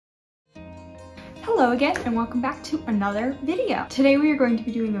Hello again and welcome back to another video. Today we are going to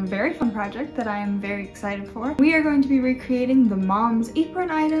be doing a very fun project that I am very excited for. We are going to be recreating the Mom's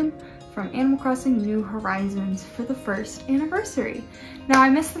Apron item from Animal Crossing New Horizons for the first anniversary. Now I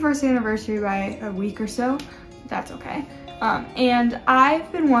missed the first anniversary by a week or so, that's okay. And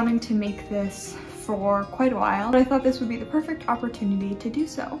I've been wanting to make this for quite a while, but I thought this would be the perfect opportunity to do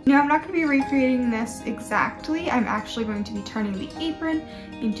so. Now I'm not going to be recreating this exactly. I'm actually going to be turning the apron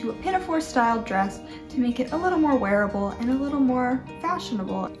into a Pinafore style dress to make it a little more wearable and a little more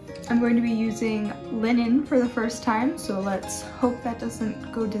fashionable. I'm going to be using linen for the first time, so let's hope that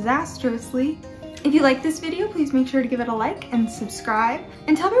doesn't go disastrously. If you like this video, please make sure to give it a like and subscribe.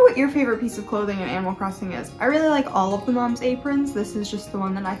 And tell me what your favorite piece of clothing in Animal Crossing is. I really like all of the Mom's aprons. This is just the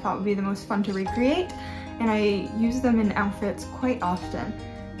one that I thought would be the most fun to recreate, and I use them in outfits quite often.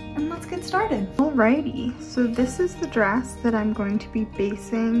 And let's get started. Alrighty, so this is the dress that I'm going to be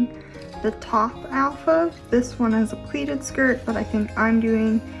basing the top off of. This one has a pleated skirt, but I think I'm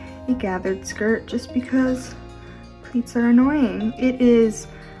doing a gathered skirt just because pleats are annoying. It is,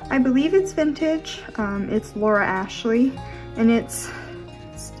 I believe it's vintage. It's Laura Ashley, and it's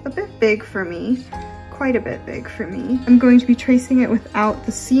a bit big for me, quite a bit big for me. I'm going to be tracing it without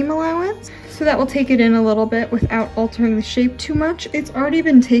the seam allowance, so that will take it in a little bit without altering the shape too much. It's already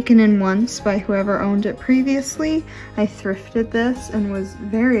been taken in once by whoever owned it previously. I thrifted this and was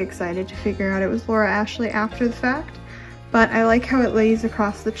very excited to figure out it was Laura Ashley after the fact, but I like how it lays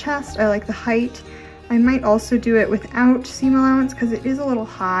across the chest. I like the height. I might also do it without seam allowance because it is a little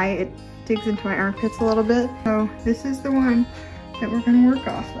high. It digs into my armpits a little bit. So this is the one that we're going to work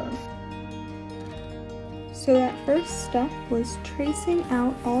off of. So that first step was tracing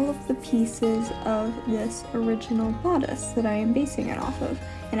out all of the pieces of this original bodice that I am basing it off of.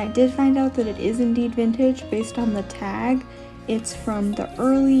 And I did find out that it is indeed vintage based on the tag. It's from the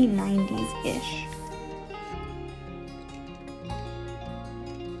early 90s-ish.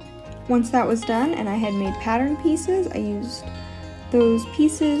 Once that was done and I had made pattern pieces, I used those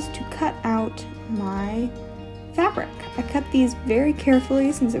pieces to cut out my fabric. I cut these very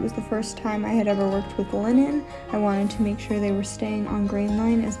carefully since it was the first time I had ever worked with linen. I wanted to make sure they were staying on grain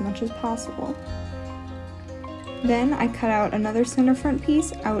line as much as possible. Then I cut out another center front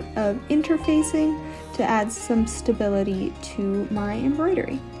piece out of interfacing to add some stability to my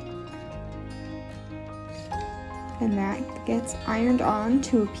embroidery. And that gets ironed on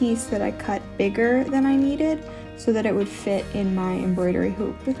to a piece that I cut bigger than I needed so that it would fit in my embroidery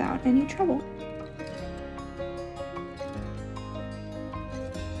hoop without any trouble.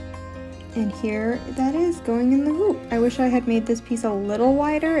 And here that is going in the hoop. I wish I had made this piece a little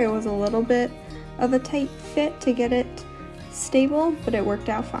wider. It was a little bit of a tight fit to get it stable, but it worked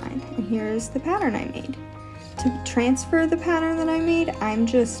out fine. And here's the pattern I made. To transfer the pattern that I made, I'm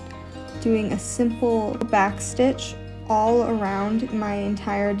just doing a simple back stitch all around my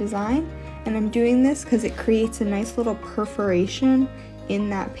entire design, and I'm doing this because it creates a nice little perforation in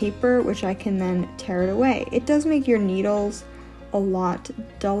that paper, which I can then tear it away. It does make your needles a lot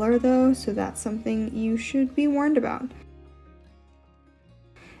duller though, so that's something you should be warned about.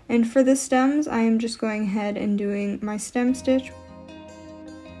 And for the stems, I am just going ahead and doing my stem stitch.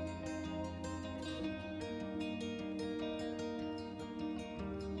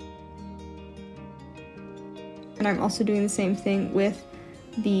 And I'm also doing the same thing with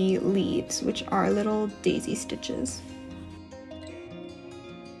the leaves, which are little daisy stitches.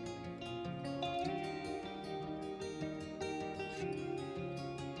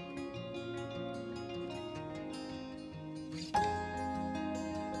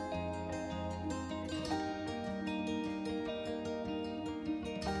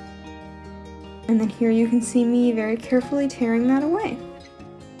 And then here you can see me very carefully tearing that away.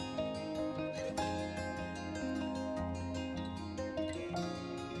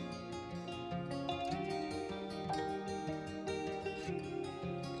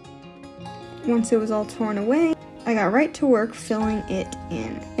 Once it was all torn away, I got right to work filling it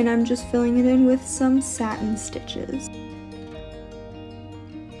in. And I'm just filling it in with some satin stitches.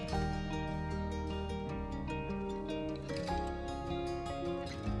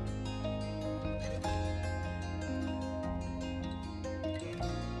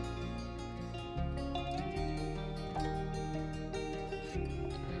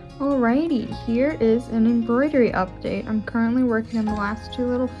 Alrighty, here is an embroidery update. I'm currently working on the last two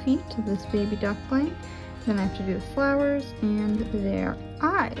little feet of this baby duckling. Then I have to do the flowers and their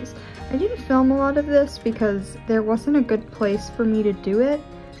eyes. I didn't film a lot of this because there wasn't a good place for me to do it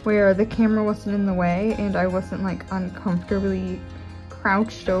where the camera wasn't in the way and I wasn't like uncomfortably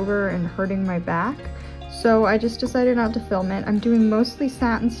crouched over and hurting my back. So I just decided not to film it. I'm doing mostly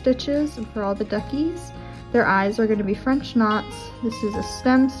satin stitches for all the duckies. Their eyes are going to be French knots. This is a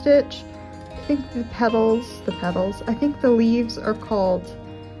stem stitch. I think the I think the leaves are called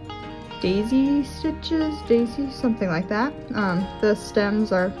daisy stitches, something like that. The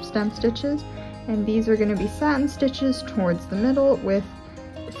stems are stem stitches, and these are going to be satin stitches towards the middle with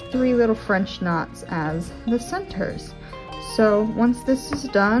 3 little French knots as the centers. So once this is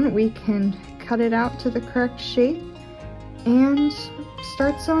done, we can cut it out to the correct shape and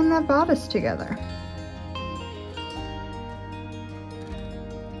start sewing that bodice together.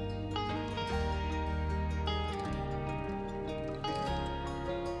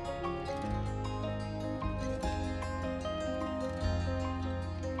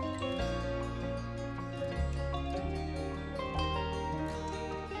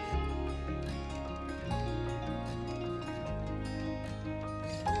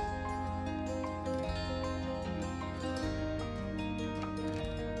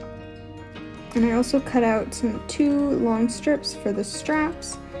 And I also cut out 2 long strips for the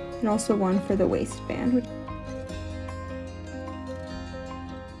straps and also one for the waistband.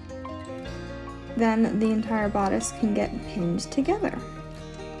 Then the entire bodice can get pinned together.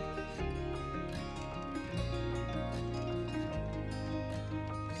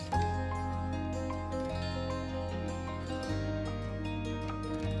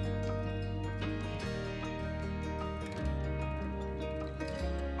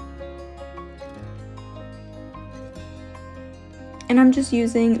 And I'm just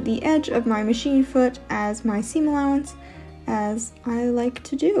using the edge of my machine foot as my seam allowance, as I like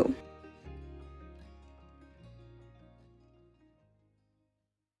to do.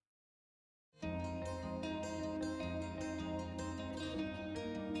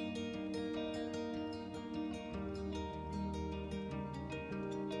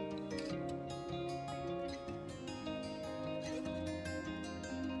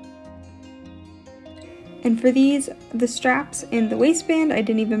 And for these, the straps and the waistband, I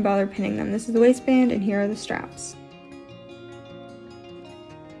didn't even bother pinning them. This is the waistband and here are the straps.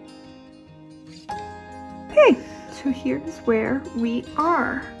 Okay, so here's where we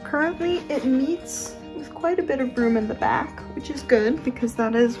are. Currently it meets with quite a bit of room in the back, which is good because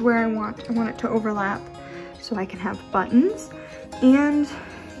that is where I want it to overlap so I can have buttons. And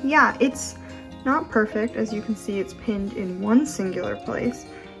yeah, it's not perfect. As you can see, it's pinned in one singular place.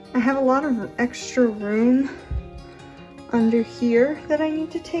 I have a lot of extra room under here that I need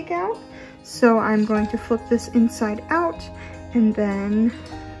to take out. So I'm going to flip this inside out and then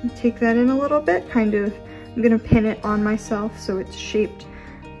take that in a little bit, I'm gonna pin it on myself so it's shaped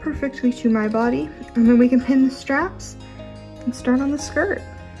perfectly to my body. And then we can pin the straps and start on the skirt.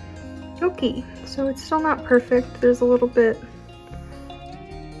 Okay, so it's still not perfect. There's a little bit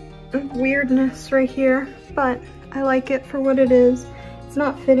of weirdness right here, but I like it for what it is. It's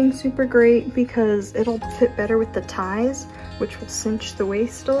not fitting super great because it'll fit better with the ties, which will cinch the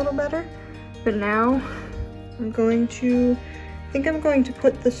waist a little better. But now I think I'm going to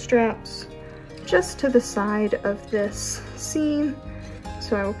put the straps just to the side of this seam.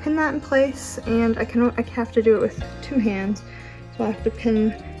 So I will pin that in place, and I have to do it with 2 hands. So I have to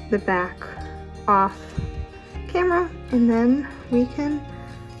pin the back off camera, and then we can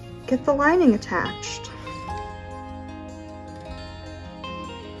get the lining attached.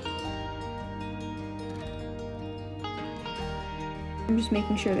 I'm just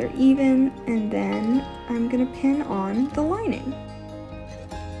making sure they're even, and then I'm gonna pin on the lining.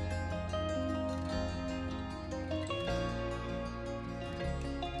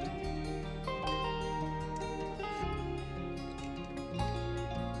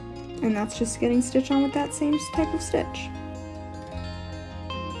 And that's just getting stitched on with that same type of stitch.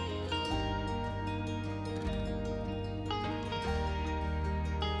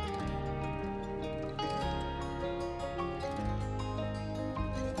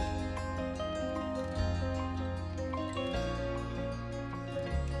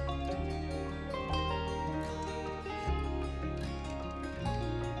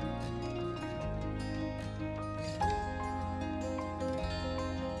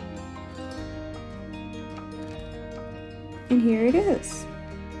 And here it is.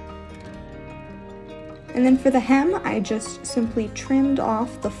 And then for the hem, I just simply trimmed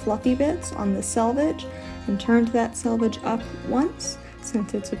off the fluffy bits on the selvage and turned that selvage up once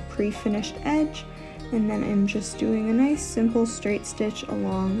since it's a pre-finished edge, and then I'm just doing a nice simple straight stitch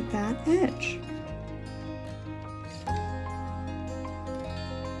along that edge.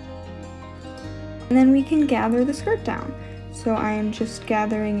 And then we can gather the skirt down. So I am just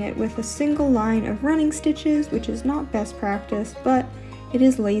gathering it with a single line of running stitches, which is not best practice, but it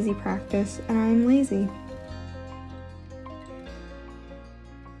is lazy practice, and I'm lazy.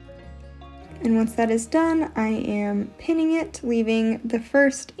 And once that is done, I am pinning it, leaving the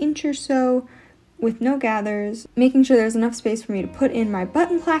first inch or so with no gathers, making sure there's enough space for me to put in my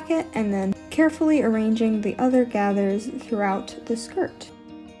button placket, and then carefully arranging the other gathers throughout the skirt.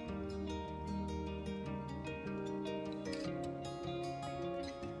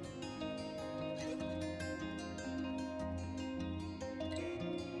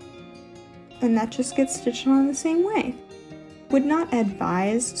 And that just gets stitched on the same way. Would not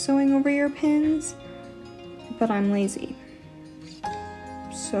advise sewing over your pins, but I'm lazy.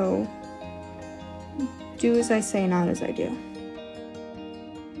 So do as I say, not as I do.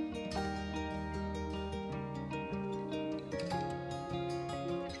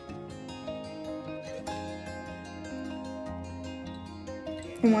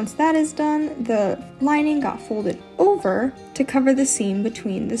 And once that is done, the lining got folded over to cover the seam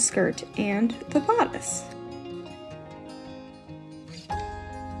between the skirt and the bodice.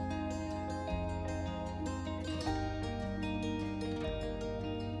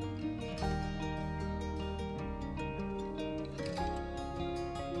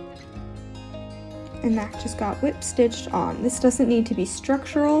 And that just got whip stitched on. This doesn't need to be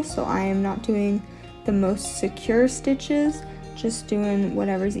structural, so I am not doing the most secure stitches, just doing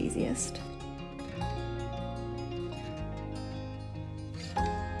whatever's easiest.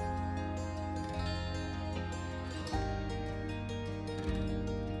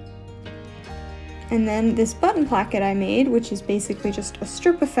 And then this button placket I made, which is basically just a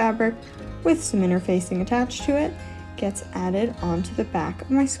strip of fabric with some interfacing attached to it, gets added onto the back of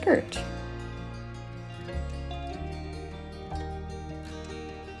my skirt.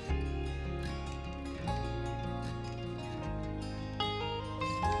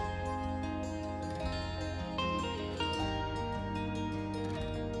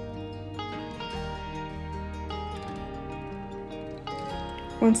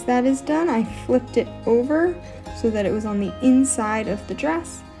 Once that is done, I flipped it over so that it was on the inside of the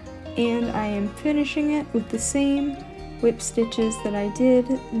dress, and I am finishing it with the same whip stitches that I did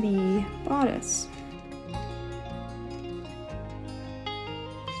the bodice.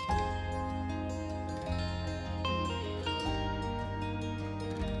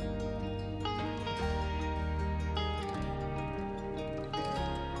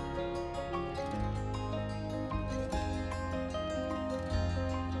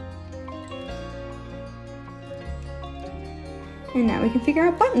 And now we can figure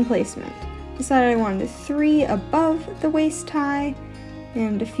out button placement. Decided I wanted 3 above the waist tie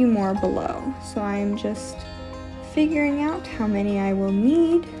and a few more below. So I'm just figuring out how many I will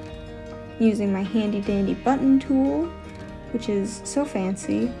need using my handy dandy button tool, which is so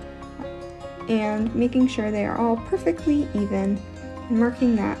fancy, and making sure they are all perfectly even and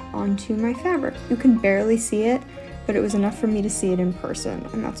marking that onto my fabric. You can barely see it, but it was enough for me to see it in person,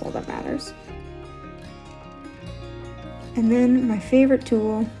 and that's all that matters. And then my favorite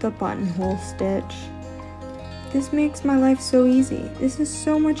tool, the buttonhole stitch. This makes my life so easy. This is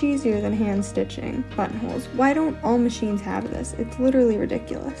so much easier than hand stitching buttonholes. Why don't all machines have this? It's literally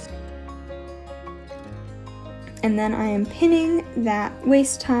ridiculous. And then I am pinning that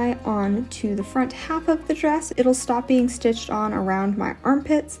waist tie on to the front half of the dress. It'll stop being stitched on around my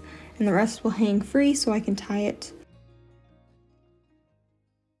armpits, and the rest will hang free so I can tie it.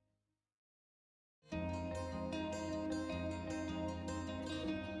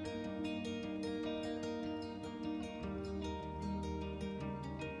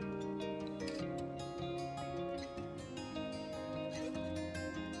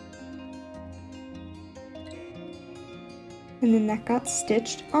 And then that got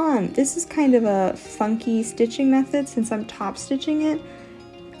stitched on. This is kind of a funky stitching method since I'm top stitching it.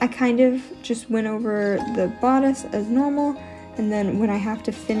 I kind of just went over the bodice as normal, and then when I have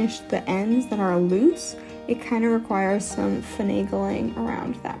to finish the ends that are loose, it kind of requires some finagling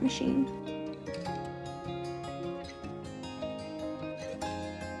around that machine.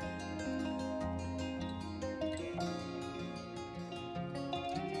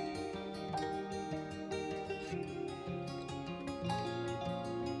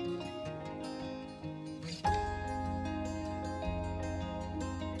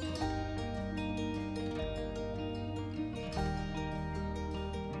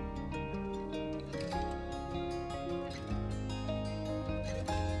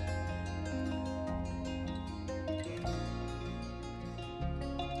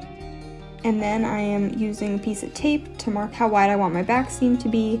 And then I am using a piece of tape to mark how wide I want my back seam to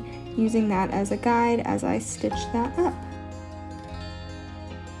be, using that as a guide as I stitch that up.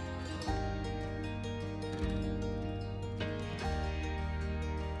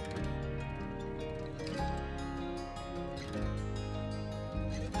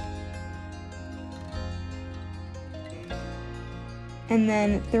 And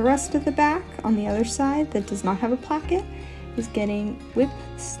then the rest of the back on the other side that does not have a placket is getting whip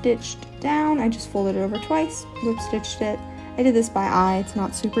stitched down. I just folded it over twice, whip stitched it. I did this by eye, it's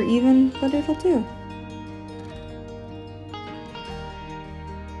not super even, but it'll do.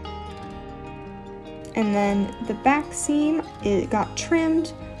 And then the back seam, it got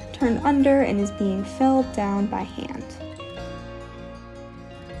trimmed, turned under, and is being filled down by hand.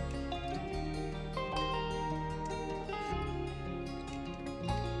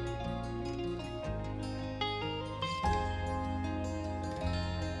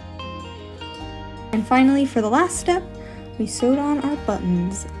 And finally, for the last step, we sewed on our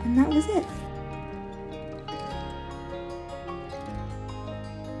buttons, and that was it.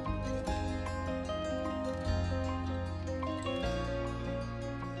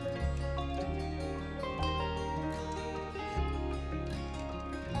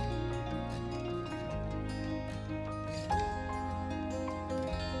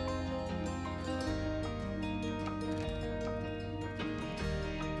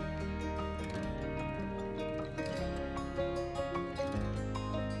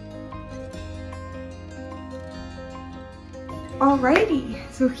 Alrighty,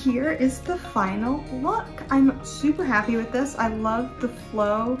 so here is the final look. I'm super happy with this. I love the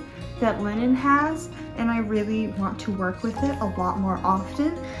flow that linen has, and I really want to work with it a lot more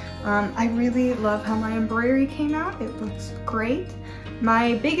often. I really love how my embroidery came out. It looks great.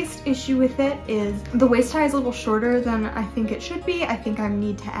 My biggest issue with it is the waist tie is a little shorter than I think it should be. I think I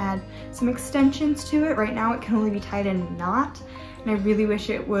need to add some extensions to it. Right now it can only be tied in a knot, and I really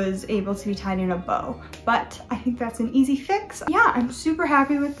wish it was able to be tied in a bow, but I think that's an easy fix. Yeah, I'm super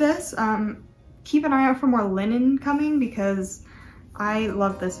happy with this. Keep an eye out for more linen coming because I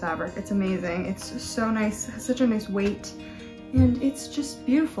love this fabric. It's amazing. It's so nice, it has such a nice weight, and it's just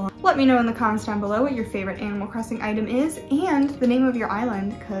beautiful. Let me know in the comments down below what your favorite Animal Crossing item is and the name of your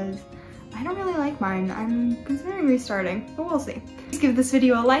island, because I don't really like mine. I'm considering restarting, but we'll see. Please give this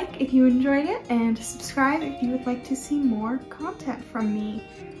video a like if you enjoyed it, and subscribe if you would like to see more content from me.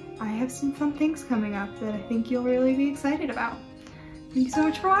 I have some fun things coming up that I think you'll really be excited about. Thank you so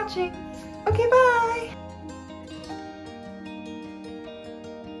much for watching. Okay, bye!